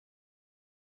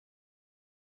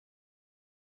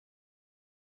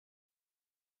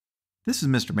This is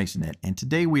Mr. Masonette, and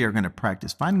today we are going to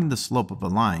practice finding the slope of a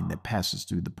line that passes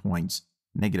through the points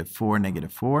 -4,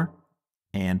 -4,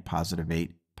 and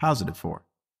 +8, +4.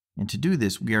 And to do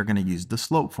this, we are going to use the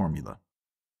slope formula.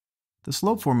 The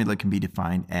slope formula can be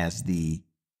defined as the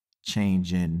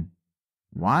change in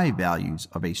y values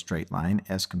of a straight line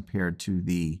as compared to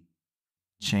the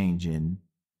change in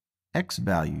x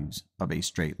values of a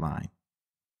straight line.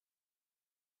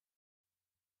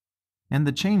 And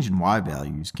the change in y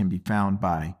values can be found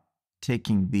by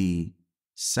taking the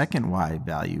second y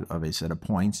value of a set of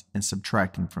points and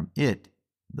subtracting from it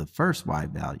the first y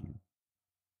value.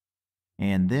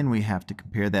 And then we have to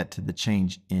compare that to the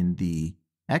change in the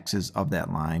x's of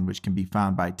that line, which can be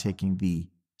found by taking the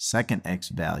second x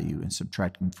value and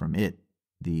subtracting from it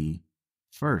the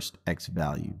first x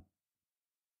value.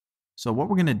 So what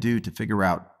we're going to do to figure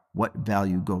out what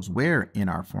value goes where in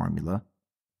our formula,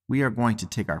 we are going to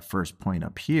take our first point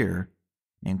up here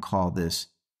and call this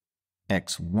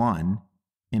x1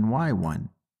 and y1.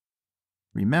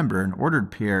 Remember, an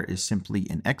ordered pair is simply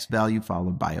an x value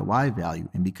followed by a y value.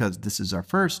 And because this is our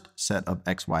first set of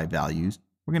xy values,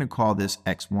 we're going to call this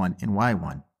x1 and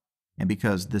y1. And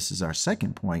because this is our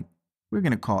second point, we're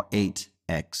going to call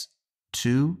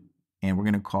 8x2, and we're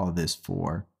going to call this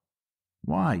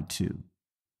 4y2.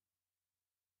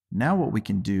 Now what we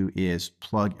can do is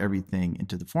plug everything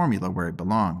into the formula where it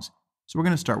belongs. So we're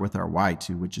going to start with our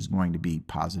y2, which is going to be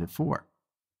 +4.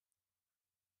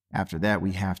 After that,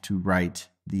 we have to write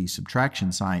the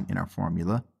subtraction sign in our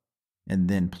formula and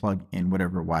then plug in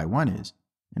whatever y1 is.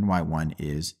 And y1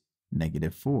 is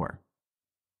 -4.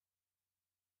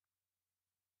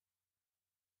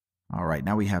 All right,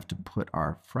 now we have to put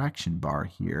our fraction bar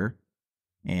here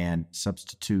and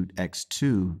substitute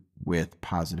x2 with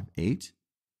 +8.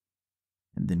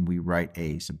 And then we write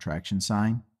a subtraction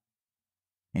sign,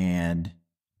 and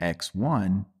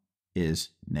x1 is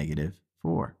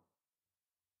 -4.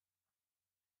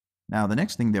 Now the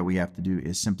next thing that we have to do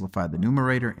is simplify the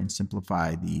numerator and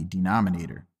simplify the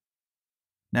denominator.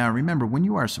 Now remember, when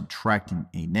you are subtracting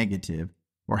a negative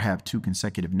or have two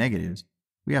consecutive negatives,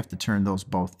 we have to turn those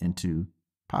both into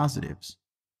positives.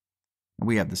 And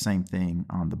we have the same thing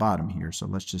on the bottom here, so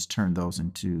let's just turn those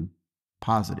into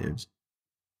positives.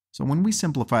 So when we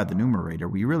simplify the numerator,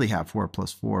 we really have 4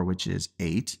 + 4, which is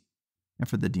 8. And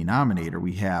for the denominator,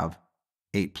 we have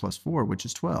 8 + 4, which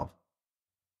is 12.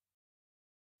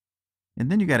 And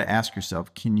then you got to ask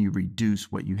yourself, can you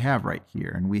reduce what you have right here?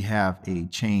 And we have a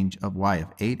change of y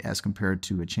of 8 as compared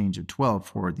to a change of 12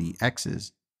 for the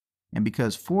x's. And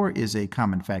because 4 is a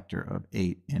common factor of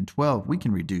 8 and 12, we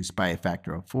can reduce by a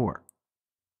factor of 4.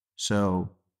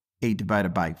 So 8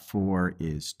 divided by 4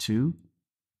 is 2,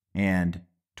 and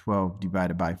 12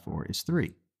 divided by 4 is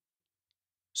 3.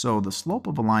 So the slope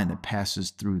of a line that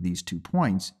passes through these 2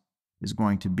 points is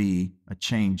going to be a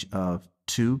change of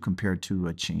 2 compared to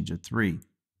a change of 3.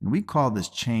 And we call this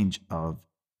change of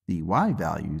the y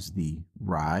values the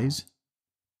rise,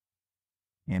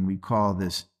 and we call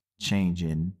this change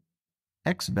in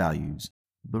x values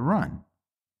the run.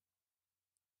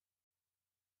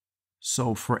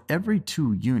 So for every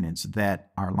 2 units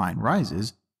that our line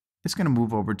rises, it's going to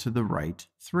move over to the right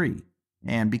 3.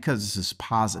 And because this is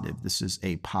positive, this is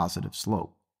a positive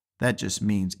slope. That just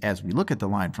means as we look at the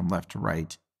line from left to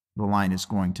right, the line is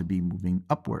going to be moving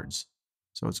upwards.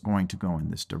 So it's going to go in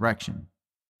this direction.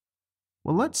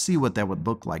 Well, let's see what that would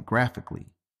look like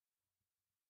graphically.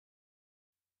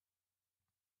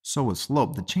 So with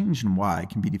slope, the change in y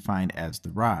can be defined as the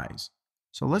rise.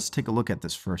 So let's take a look at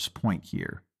this first point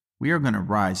here. We are going to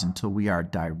rise until we are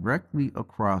directly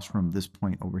across from this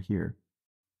point over here.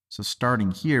 So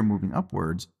starting here, moving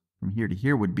upwards, from here to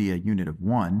here would be a unit of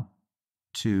 1,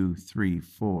 2, 3,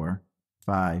 4,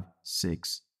 5,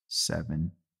 6,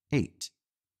 7, 8.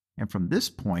 And from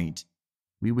this point,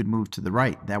 we would move to the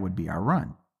right. That would be our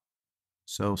run.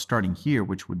 So starting here,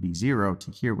 which would be 0,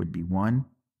 to here would be 1,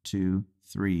 2,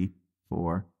 3,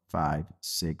 4, 5,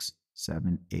 6,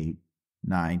 7, 8,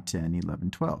 9, 10, 11,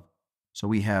 12. So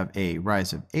we have a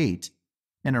rise of 8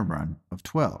 and a run of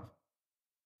 12.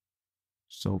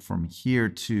 So from here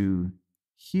to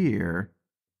here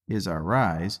is our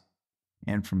rise,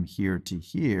 and from here to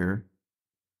here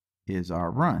is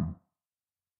our run.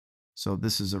 So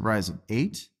this is a rise of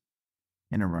 8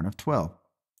 and a run of 12.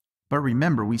 But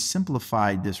remember, we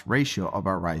simplified this ratio of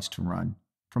our rise to run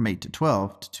from 8 to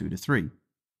 12 to 2 to 3.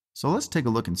 So let's take a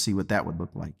look and see what that would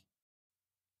look like.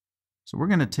 So we're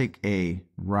going to take a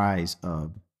rise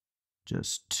of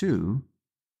just 2,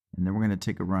 and then we're going to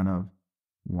take a run of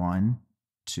 1,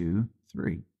 2,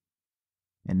 3.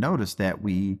 And notice that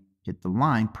we hit the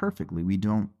line perfectly. We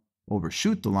don't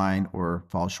overshoot the line or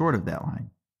fall short of that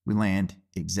line. We land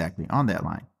exactly on that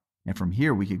line. And from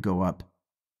here, we could go up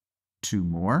 2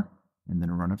 more, and then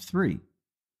a run of 3.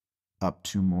 Up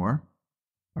 2 more,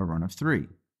 a run of 3.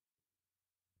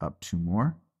 Up 2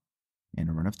 more, and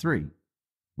a run of 3,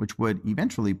 which would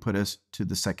eventually put us to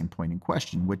the second point in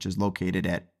question, which is located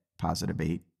at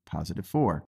 +8,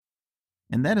 +4.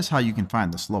 And that is how you can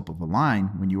find the slope of a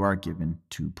line when you are given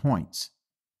 2 points.